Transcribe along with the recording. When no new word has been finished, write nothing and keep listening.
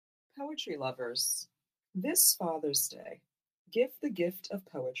Poetry lovers, this Father's Day, give the gift of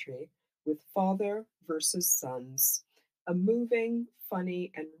poetry with Father versus Sons, a moving,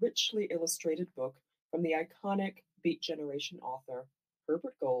 funny, and richly illustrated book from the iconic Beat Generation author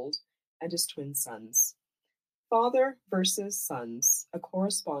Herbert Gold and his twin sons. Father versus Sons, a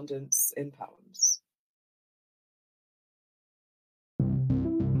correspondence in poems.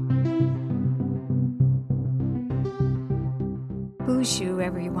 Bonjour,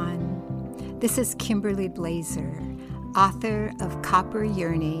 everyone. This is Kimberly Blazer, author of Copper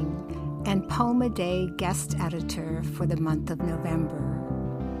Yearning and Poem a Day guest editor for the month of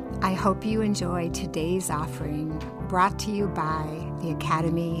November. I hope you enjoy today's offering, brought to you by the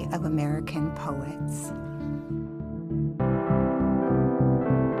Academy of American Poets.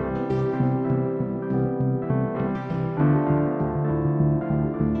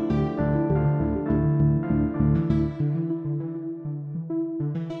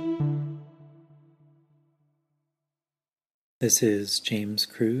 This is James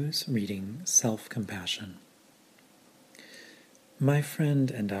Cruz reading Self-Compassion. My friend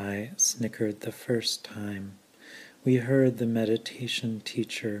and I snickered the first time we heard the meditation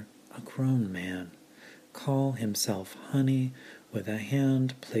teacher, a grown man, call himself honey with a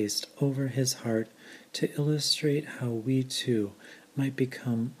hand placed over his heart to illustrate how we too might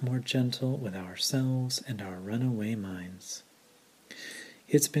become more gentle with ourselves and our runaway minds.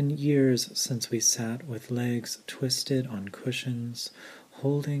 It's been years since we sat with legs twisted on cushions,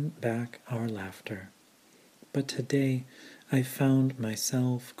 holding back our laughter. But today I found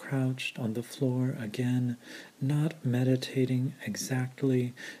myself crouched on the floor again, not meditating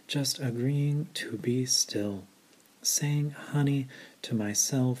exactly, just agreeing to be still, saying honey to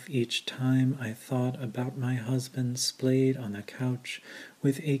myself each time I thought about my husband splayed on the couch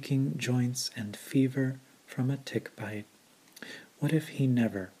with aching joints and fever from a tick bite. What if he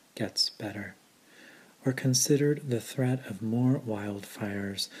never gets better? Or considered the threat of more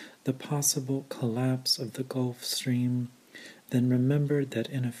wildfires, the possible collapse of the Gulf Stream, then remembered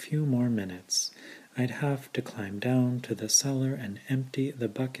that in a few more minutes I'd have to climb down to the cellar and empty the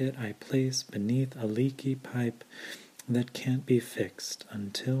bucket I place beneath a leaky pipe that can't be fixed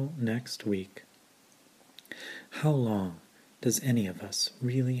until next week. How long does any of us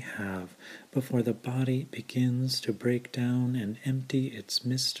really have before the body begins to break down and empty its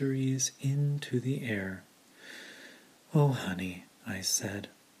mysteries into the air? Oh, honey, I said,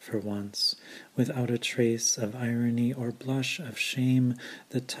 for once, without a trace of irony or blush of shame,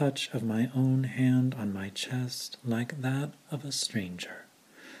 the touch of my own hand on my chest like that of a stranger,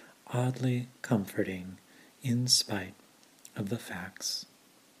 oddly comforting in spite of the facts.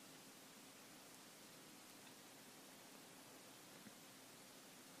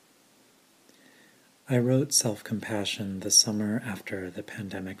 I wrote Self-Compassion the summer after the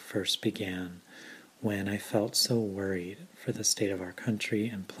pandemic first began, when I felt so worried for the state of our country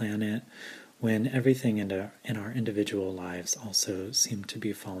and planet, when everything in our individual lives also seemed to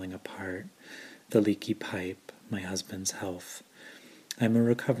be falling apart, the leaky pipe, my husband's health. I'm a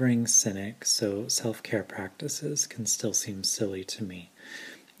recovering cynic, so self-care practices can still seem silly to me.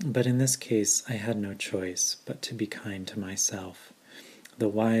 But in this case, I had no choice but to be kind to myself. The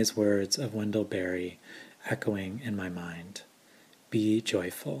wise words of Wendell Berry echoing in my mind. Be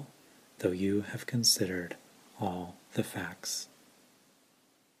joyful, though you have considered all the facts.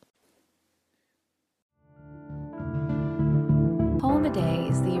 Poem a Day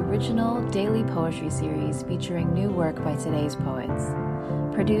is the original daily poetry series featuring new work by today's poets.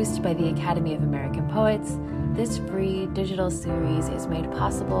 Produced by the Academy of American Poets, this free digital series is made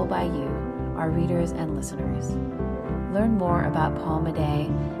possible by you, our readers and listeners. Learn more about Poem a Day,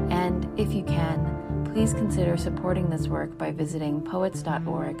 and if you can, please consider supporting this work by visiting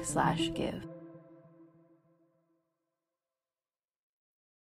poets.org/give.